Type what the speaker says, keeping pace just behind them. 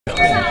What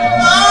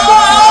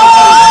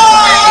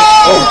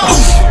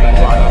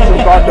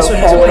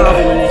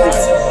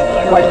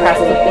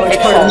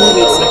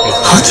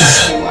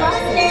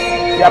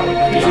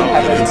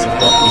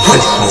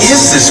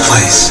is this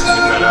place?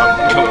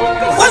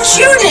 What's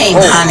your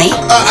name, honey?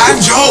 I'm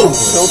Joe.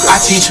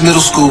 I teach middle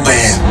school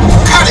band.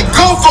 Got it,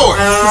 go for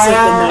it! He's like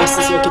the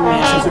nicest looking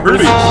man.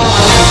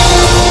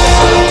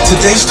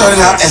 Today started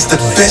out as the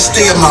best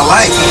day of my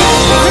life.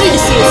 I need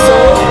to see his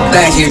soul.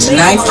 Back here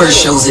tonight, first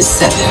show's at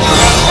 7.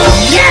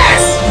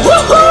 Yes!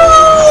 Woohoo!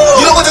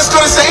 You know what that's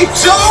gonna say?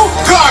 Joe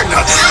Gardner!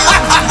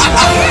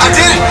 I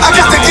did it! I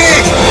got the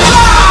gig!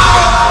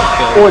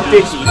 Or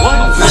Dickie.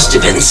 Must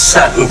have been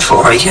something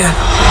for you.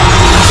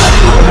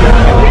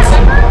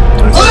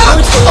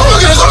 Oh my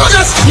goodness! Oh my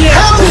goodness!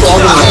 Help me!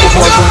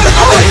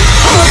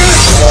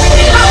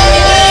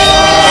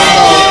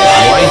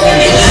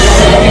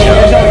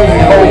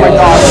 Oh my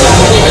god.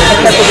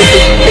 I can't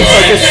believe it's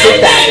like just sit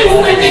back.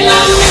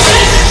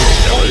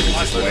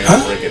 Huh?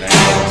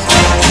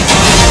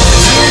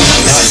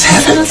 Is this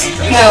heaven?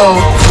 No,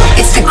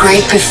 it's the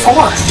great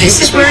before.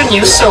 This is where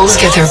new souls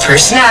get their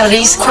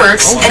personalities,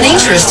 quirks, and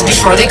interests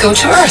before they go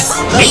to Earth.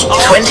 Meet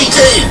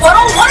 22. I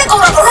don't want to go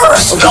to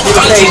Earth.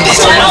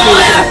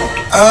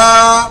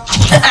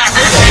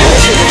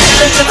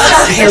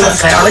 Hey, look,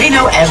 I already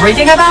know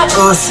everything about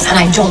Earth, and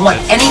I don't want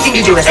anything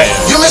to do with it.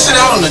 You're missing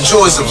out on the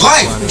joys of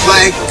life,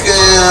 like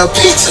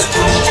pizza.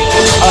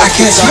 I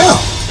can't smell.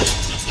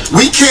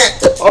 We can't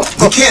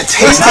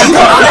taste either.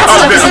 All that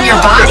stuff is in your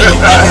body.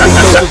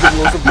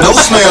 No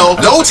smell,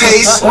 no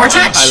taste. Or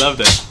touch. I love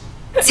this.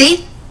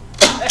 See?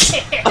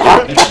 Okay,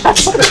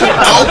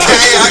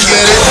 I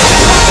get it.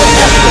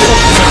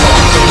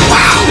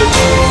 Wow,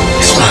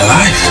 it's my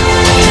life.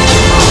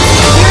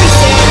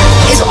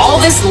 Is all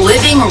this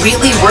living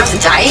really worth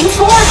dying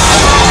for?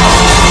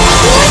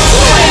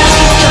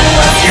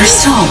 You're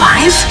still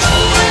alive?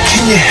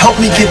 Can you help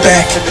me get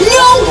back?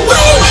 No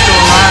way!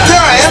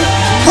 There I am.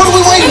 What are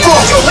we waiting for?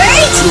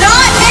 Wait,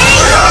 not me!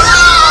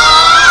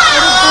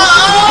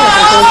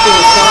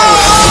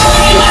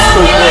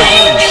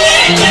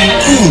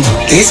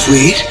 It's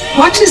weird.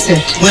 What is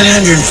it?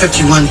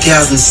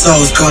 151,000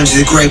 souls going to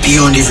the great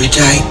beyond every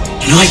day.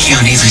 And I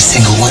count every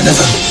single one of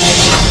them.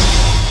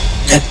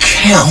 The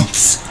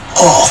count's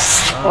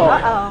off.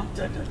 Uh-oh.